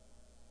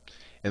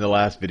In the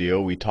last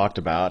video, we talked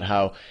about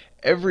how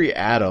every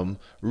atom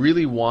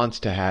really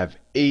wants to have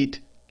 8,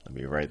 let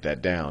me write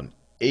that down,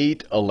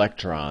 8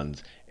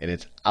 electrons in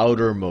its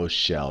outermost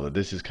shell. That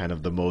this is kind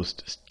of the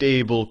most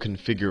stable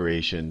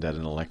configuration that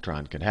an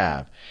electron can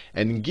have.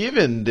 And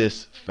given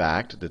this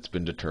fact that's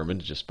been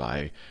determined just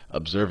by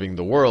observing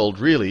the world,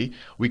 really,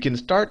 we can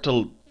start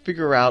to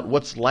figure out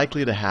what's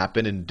likely to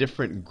happen in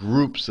different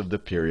groups of the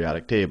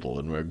periodic table.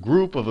 And a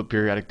group of a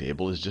periodic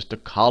table is just a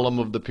column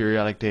of the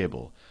periodic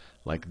table,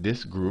 like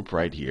this group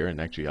right here. And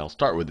actually, I'll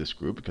start with this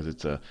group because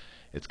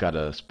it's got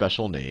a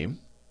special name.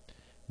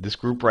 This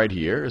group right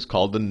here is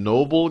called the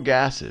noble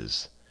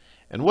gases.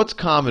 And what's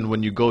common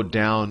when you go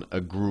down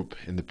a group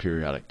in the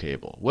periodic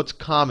table? What's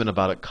common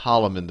about a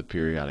column in the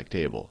periodic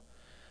table?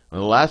 In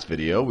the last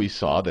video, we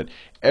saw that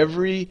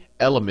every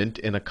element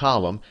in a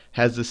column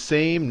has the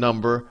same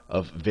number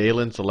of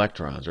valence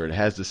electrons, or it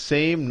has the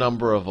same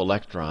number of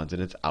electrons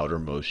in its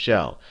outermost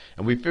shell.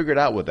 And we figured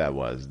out what that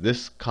was.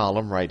 This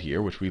column right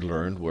here, which we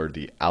learned were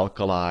the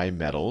alkali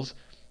metals,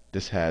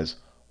 this has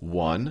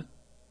 1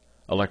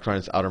 electron in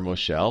its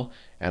outermost shell.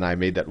 And I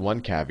made that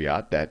one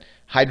caveat that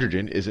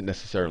hydrogen isn't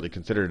necessarily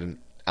considered an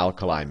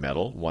alkali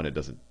metal. One,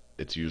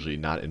 it's usually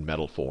not in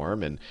metal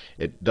form, and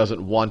it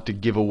doesn't want to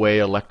give away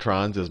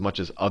electrons as much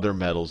as other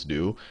metals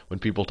do. When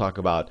people talk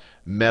about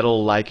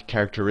metal-like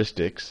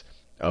characteristics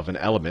of an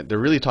element, they're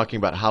really talking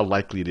about how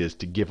likely it is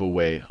to give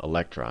away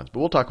electrons. But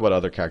we'll talk about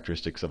other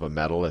characteristics of a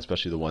metal,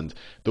 especially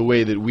the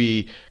way that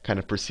we kind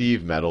of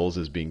perceive metals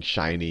as being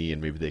shiny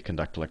and maybe they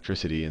conduct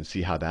electricity, and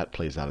see how that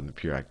plays out in the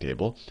periodic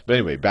table. But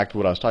anyway, back to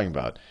what I was talking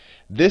about.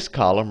 This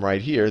column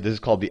right here, this is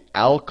called the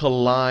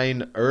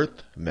alkaline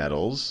earth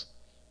metals.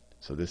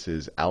 So this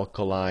is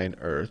alkaline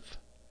earth.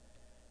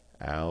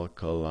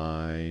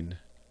 Alkaline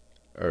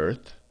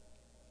earth.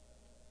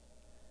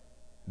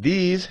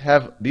 These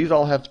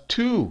all have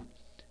two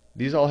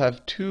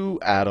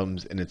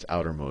atoms in its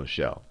outermost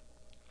shell.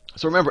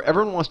 So remember,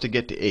 everyone wants to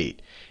get to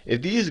 8.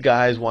 If these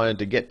guys wanted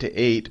to get to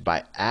 8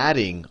 by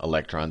adding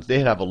electrons, they'd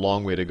have a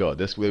long way to go.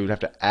 This way, they would have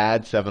to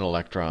add 7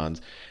 electrons.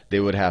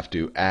 They would have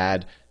to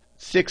add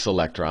 6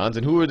 electrons,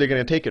 and who are they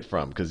going to take it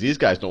from? Because these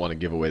guys don't want to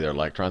give away their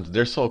electrons.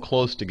 They're so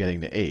close to getting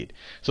to 8.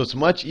 So it's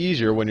much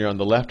easier when you're on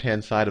the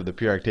left-hand side of the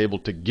periodic table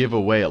to give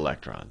away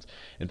electrons.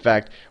 In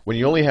fact, when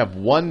you only have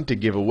 1 to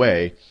give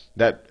away,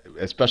 that,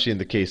 especially in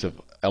the case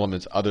of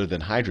elements other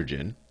than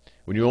hydrogen,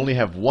 when you only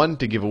have 1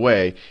 to give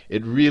away,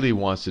 it really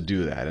wants to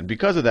do that. And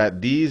because of that,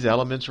 these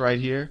elements right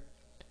here,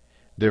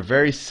 they're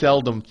very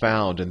seldom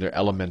found in their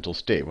elemental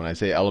state. When I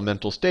say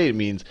elemental state, it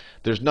means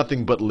there's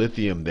nothing but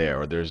lithium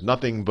there, or there's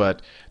nothing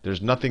but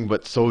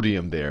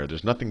sodium there,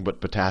 there's nothing but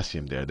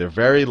potassium there. They're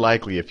very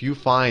likely, if you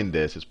find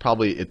this,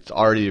 it's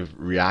already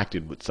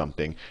reacted with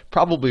something,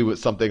 probably with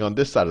something on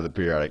this side of the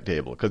periodic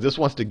table, because this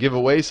wants to give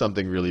away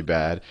something really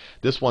bad,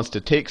 this wants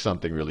to take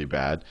something really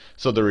bad,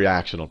 so the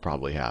reaction will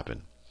probably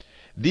happen.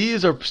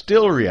 These are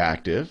still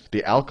reactive.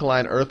 The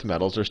alkaline earth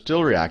metals are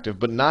still reactive,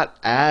 but not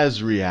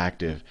as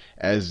reactive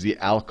as the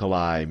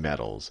alkali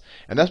metals.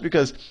 And that's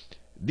because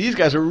these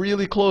guys are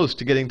really close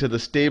to getting to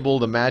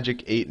the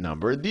magic 8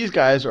 number. These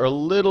guys are a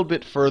little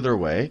bit further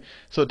away,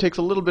 so it takes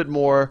a little bit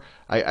more,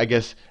 I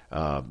guess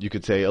you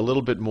could say a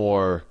little bit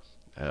more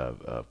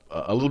of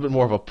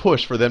a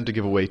push for them to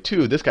give away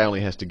 2. These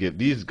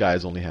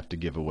guys only have to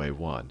give away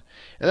 1.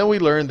 And then we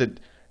learned that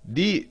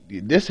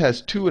this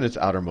has 2 in its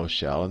outermost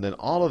shell, and then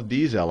all of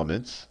these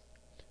elements,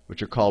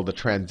 which are called the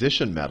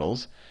transition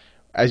metals,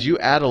 as you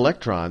add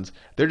electrons,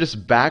 they're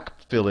just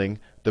backfilling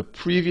the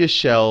previous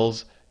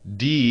shell's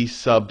d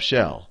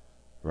subshell,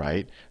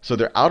 right? So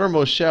their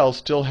outermost shell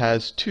still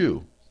has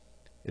 2.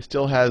 It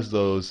still has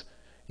those,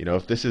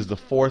 if this is the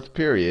 4th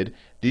period,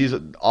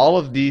 all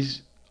of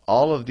these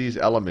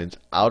elements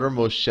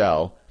outermost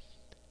shell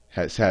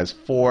has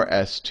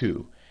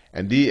 4s2.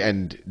 And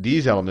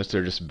these elements,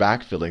 they're just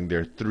backfilling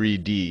their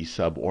 3d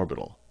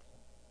suborbital,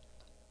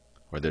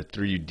 or their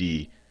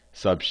 3d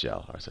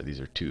subshell. So these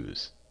are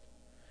 2s.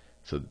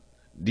 So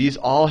these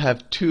all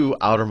have 2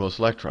 outermost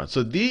electrons.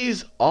 So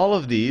all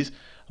of these,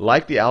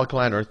 like the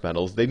alkaline earth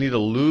metals, they need to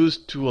lose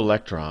 2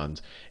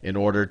 electrons in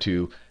order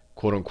to,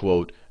 quote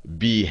unquote,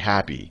 be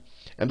happy.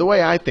 And the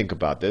way I think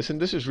about this, and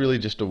this is really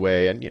just a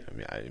way, and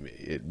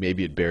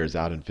maybe it bears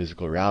out in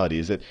physical reality,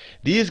 is that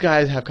these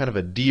guys have kind of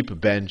a deep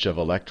bench of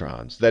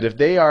electrons. That if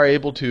they are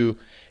able to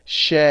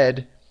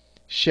shed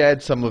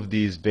some of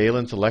these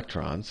valence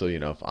electrons, so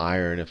if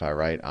I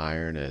write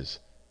iron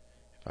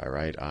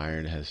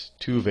has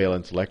 2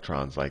 valence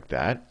electrons like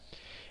that,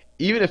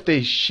 even if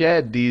they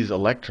shed these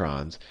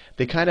electrons,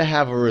 they kind of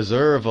have a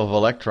reserve of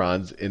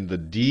electrons in the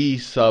d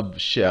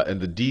subshell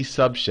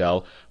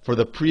for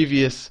the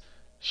previous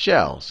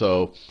shell.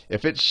 So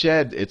if it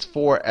shed its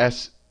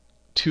 4s2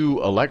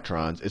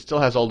 electrons, it still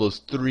has all those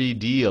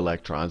 3d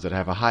electrons that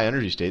have a high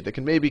energy state that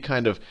can maybe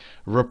kind of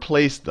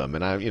replace them.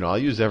 And I'll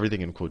use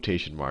everything in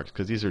quotation marks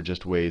because these are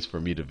just ways for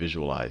me to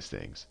visualize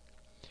things.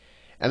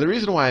 And the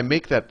reason why I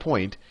make that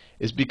point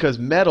is because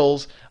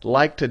metals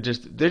like to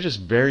they're just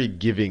very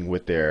giving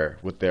with their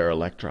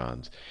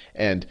electrons.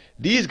 And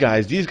these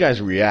guys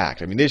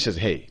react. I mean, they just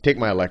say, hey, take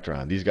my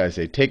electron. These guys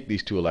say, take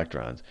these 2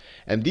 electrons.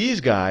 And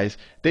these guys,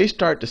 they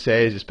start to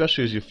say,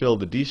 especially as you fill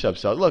the d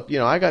subcell, look,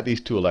 I got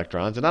these 2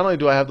 electrons, and not only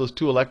do I have those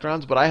 2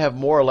 electrons, but I have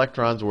more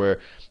electrons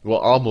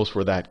almost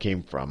where that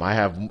came from. I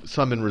have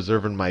some in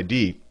reserve in my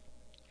d.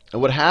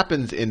 And what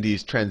happens in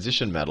these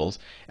transition metals,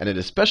 and it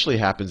especially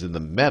happens in the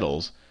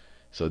metals,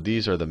 so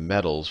these are the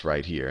metals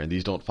right here, and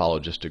these don't follow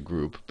just a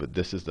group, but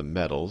this is the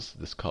metals,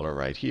 this color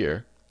right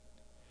here,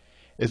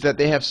 is that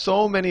they have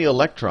so many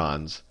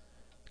electrons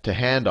to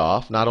hand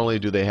off. Not only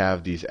do they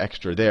have these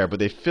extra there, but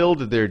they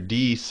filled their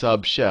d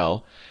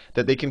subshell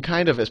that they can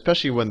kind of,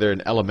 especially when they're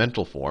in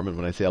elemental form, and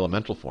when I say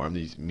elemental form,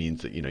 these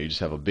means that you just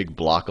have a big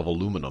block of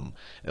aluminum.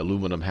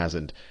 Aluminum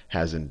hasn't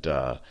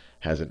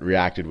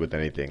reacted with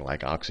anything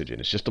like oxygen.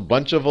 It's just a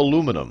bunch of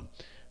aluminum,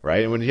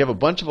 right? And when you have a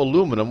bunch of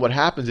aluminum, what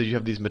happens is you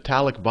have these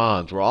metallic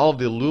bonds where all of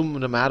the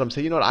aluminum atoms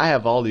say, I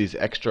have all these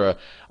extra.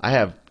 I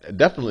have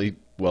definitely,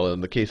 well,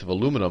 in the case of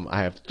aluminum,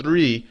 I have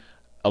 3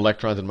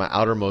 electrons in my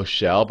outermost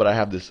shell, but I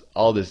have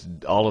all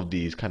of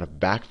these kind of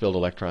backfilled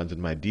electrons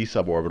in my d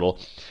suborbital.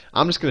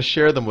 I'm just going to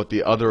share them with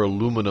the other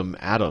aluminum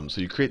atoms.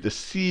 So you create the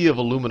sea of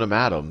aluminum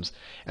atoms,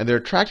 and they're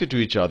attracted to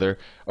each other,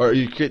 or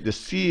you create the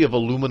sea of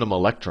aluminum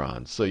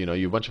electrons. So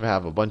you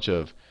have a bunch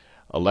of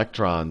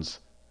electrons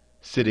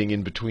sitting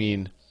in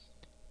between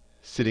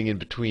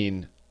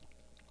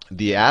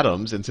the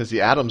atoms, and since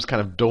the atoms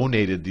kind of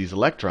donated these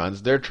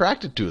electrons, they're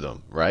attracted to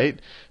them, right?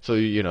 So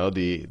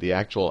the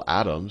actual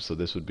atoms, so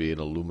this would be an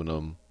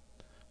aluminum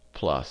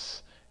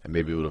plus, and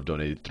maybe it would have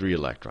donated 3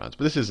 electrons.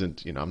 But this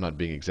isn't, I'm not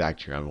being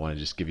exact here. I want to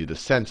just give you the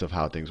sense of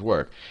how things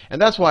work.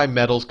 And that's why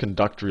metals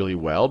conduct really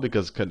well,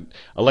 because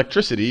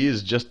electricity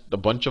is just a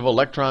bunch of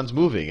electrons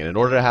moving. And in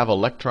order to have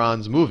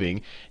electrons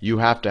moving, you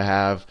have to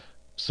have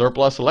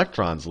surplus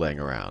electrons laying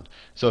around.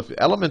 So if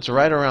elements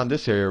right around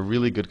this area are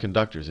really good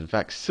conductors. In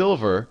fact,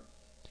 silver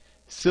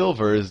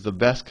is the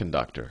best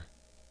conductor.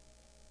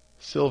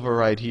 Silver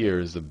right here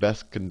is the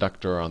best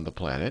conductor on the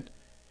planet.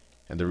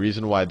 And the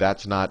reason why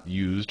that's not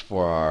used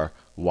for our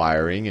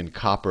wiring and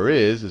copper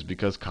is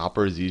because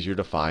copper is easier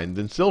to find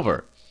than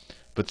silver.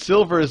 But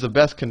silver is the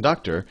best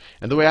conductor,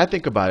 and the way I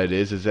think about it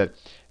is that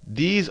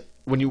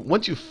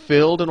once you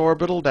filled an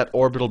orbital, that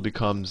orbital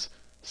becomes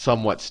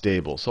somewhat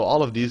stable. So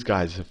all of these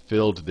guys have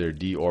filled their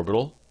d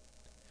orbital,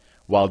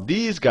 while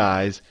these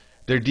guys,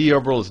 their d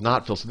orbital is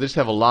not filled. So they just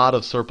have a lot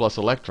of surplus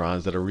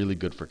electrons that are really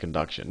good for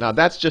conduction. Now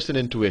that's just an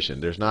intuition.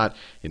 There's not,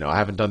 I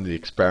haven't done the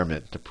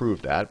experiment to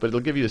prove that, but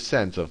it'll give you a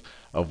sense of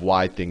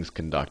why things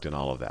conduct and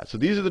all of that. So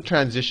these are the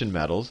transition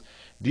metals.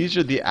 These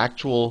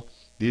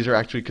are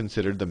actually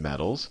considered the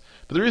metals.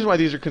 But the reason why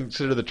these are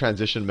considered the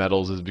transition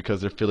metals is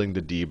because they're filling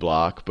the d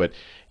block. But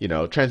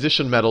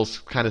transition metals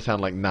kind of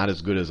sound like not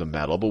as good as a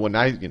metal. But when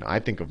I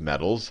think of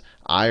metals,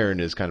 iron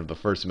is kind of the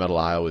first metal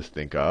I always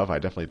think of. I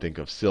definitely think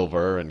of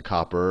silver and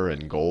copper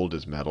and gold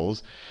as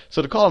metals.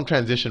 So to call them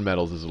transition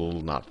metals is a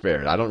little not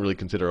fair. I don't really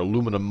consider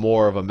aluminum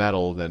more of a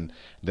metal than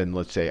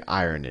let's say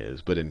iron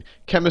is. But in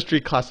chemistry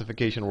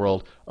classification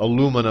world,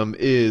 aluminum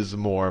is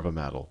more of a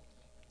metal.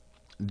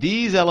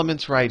 These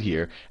elements right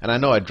here, and I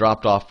know I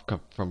dropped off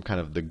from kind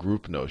of the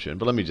group notion,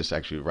 but let me just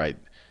actually write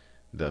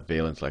the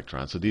valence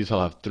electrons. So these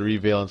all have 3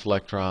 valence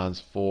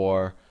electrons,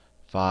 4,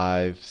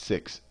 5,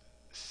 6,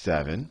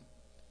 7.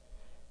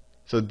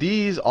 So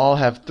these all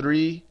have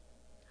 3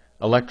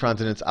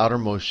 electrons in its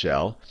outermost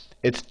shell.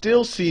 It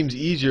still seems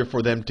easier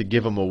for them to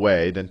give them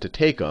away than to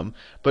take them,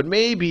 but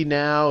maybe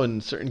now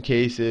in certain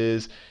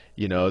cases,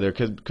 there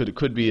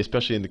could be,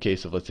 especially in the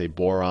case of, let's say,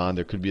 boron,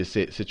 there could be a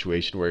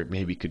situation where it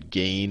maybe could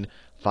gain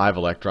 5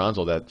 electrons.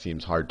 Well, that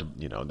seems hard to,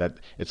 that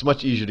it's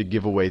much easier to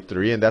give away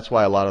 3, and that's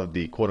why a lot of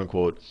the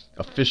quote-unquote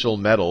official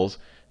metals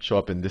show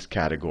up in this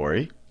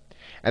category.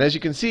 And as you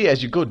can see,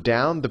 as you go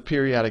down the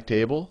periodic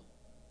table,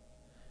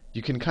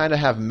 you can kind of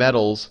have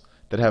metals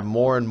that have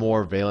more and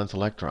more valence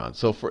electrons.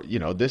 So for,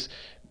 this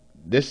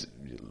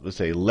let's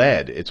say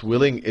lead,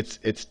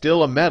 it's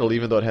still a metal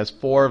even though it has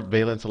 4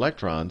 valence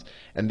electrons,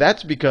 and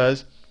that's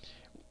because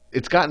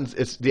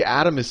the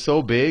atom is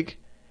so big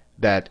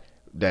that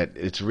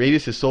its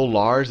radius is so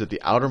large that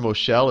the outermost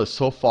shell is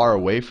so far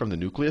away from the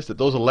nucleus that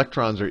those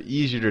electrons are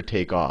easier to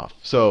take off.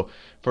 So,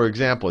 for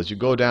example, as you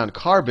go down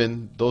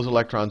carbon, those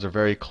electrons are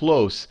very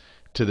close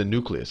to the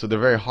nucleus, so they're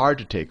very hard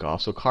to take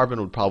off. So carbon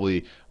would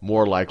probably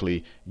more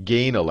likely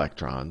gain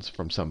electrons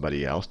from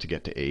somebody else to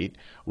get to 8,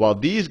 while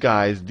these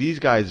guys'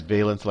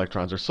 valence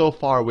electrons are so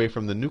far away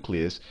from the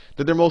nucleus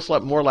that they're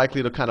more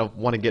likely to kind of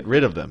want to get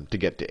rid of them to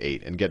get to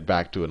 8 and get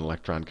back to an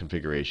electron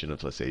configuration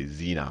of, let's say,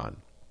 xenon.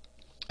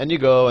 And you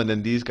go, and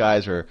then these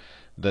guys are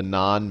the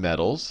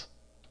non-metals,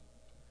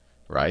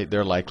 right?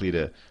 They're likely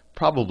to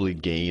probably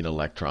gain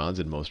electrons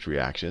in most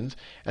reactions.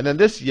 And then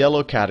this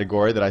yellow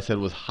category that I said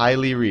was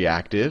highly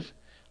reactive,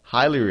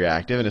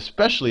 and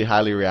especially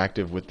highly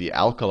reactive with the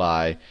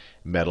alkali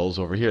metals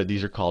over here.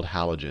 These are called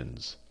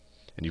halogens.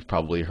 And you've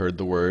probably heard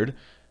the word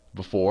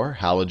before,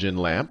 halogen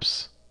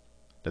lamps.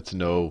 That's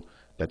no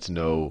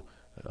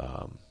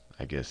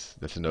I guess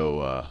that's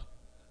no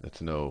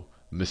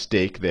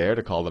mistake there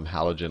to call them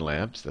halogen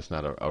lamps. That's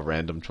not a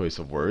random choice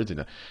of words.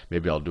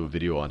 Maybe I'll do a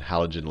video on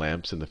halogen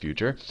lamps in the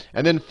future.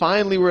 And then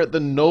finally, we're at the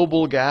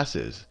noble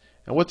gases.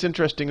 And what's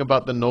interesting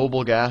about the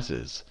noble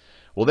gases?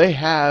 Well, they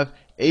have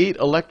 8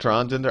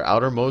 electrons in their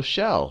outermost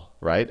shell,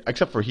 right?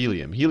 Except for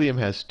helium. Helium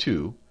has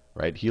 2,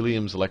 right?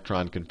 Helium's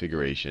electron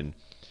configuration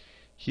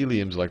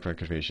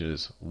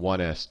is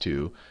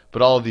 1s2.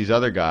 But all of these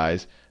other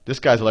guys, this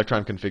guy's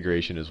electron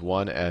configuration is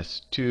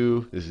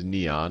 1s2. This is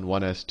neon.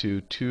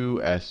 1s2,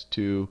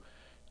 2s2,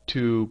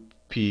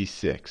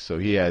 2p6. So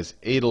he has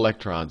 8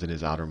 electrons in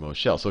his outermost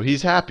shell. So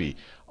he's happy.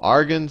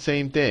 Argon,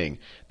 same thing.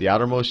 The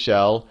outermost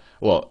shell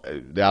will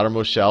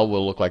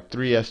look like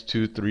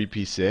 3s2,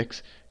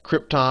 3p6.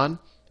 Krypton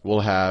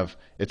will have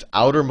its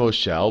outermost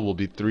shell will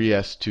be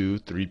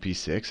 3s2,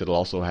 3p6. It'll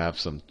also have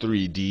some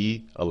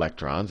 3d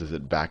electrons as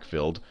it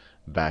backfilled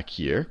back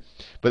here.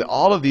 But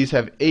all of these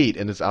have 8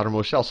 in its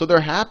outermost shell, so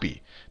they're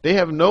happy. They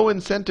have no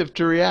incentive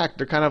to react.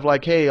 They're kind of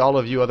like, hey, all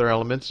of you other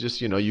elements,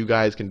 just, you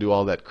guys can do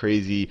all that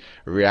crazy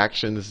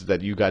reactions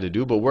that you got to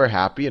do, but we're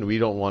happy and we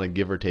don't want to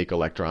give or take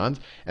electrons.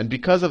 And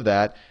because of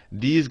that,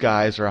 these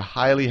guys are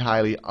highly,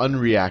 highly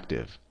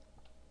unreactive.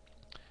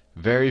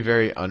 Very,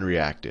 very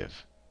unreactive.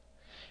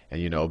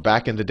 And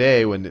back in the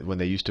day when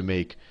they used to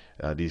make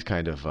these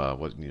kind of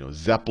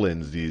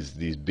Zeppelins,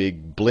 these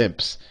big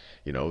blimps,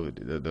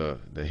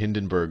 the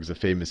Hindenburg's a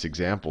famous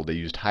example. They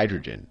used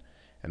hydrogen,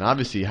 and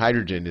obviously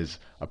hydrogen is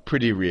a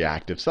pretty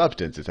reactive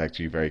substance. It's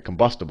actually very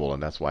combustible,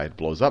 and that's why it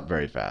blows up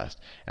very fast.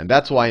 And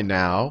that's why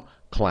now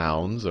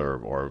clowns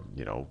or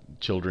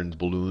children's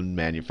balloon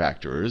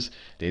manufacturers,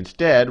 they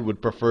instead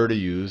would prefer to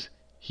use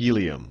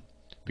helium.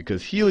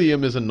 Because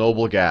helium is a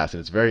noble gas and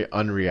it's very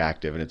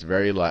unreactive and it's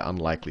very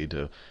unlikely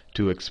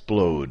to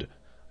explode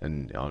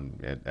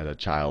at a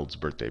child's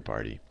birthday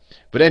party.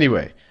 But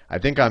anyway, I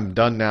think I'm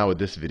done now with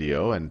this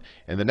video, and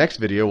in the next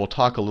video we'll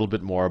talk a little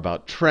bit more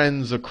about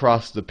trends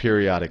across the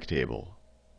periodic table.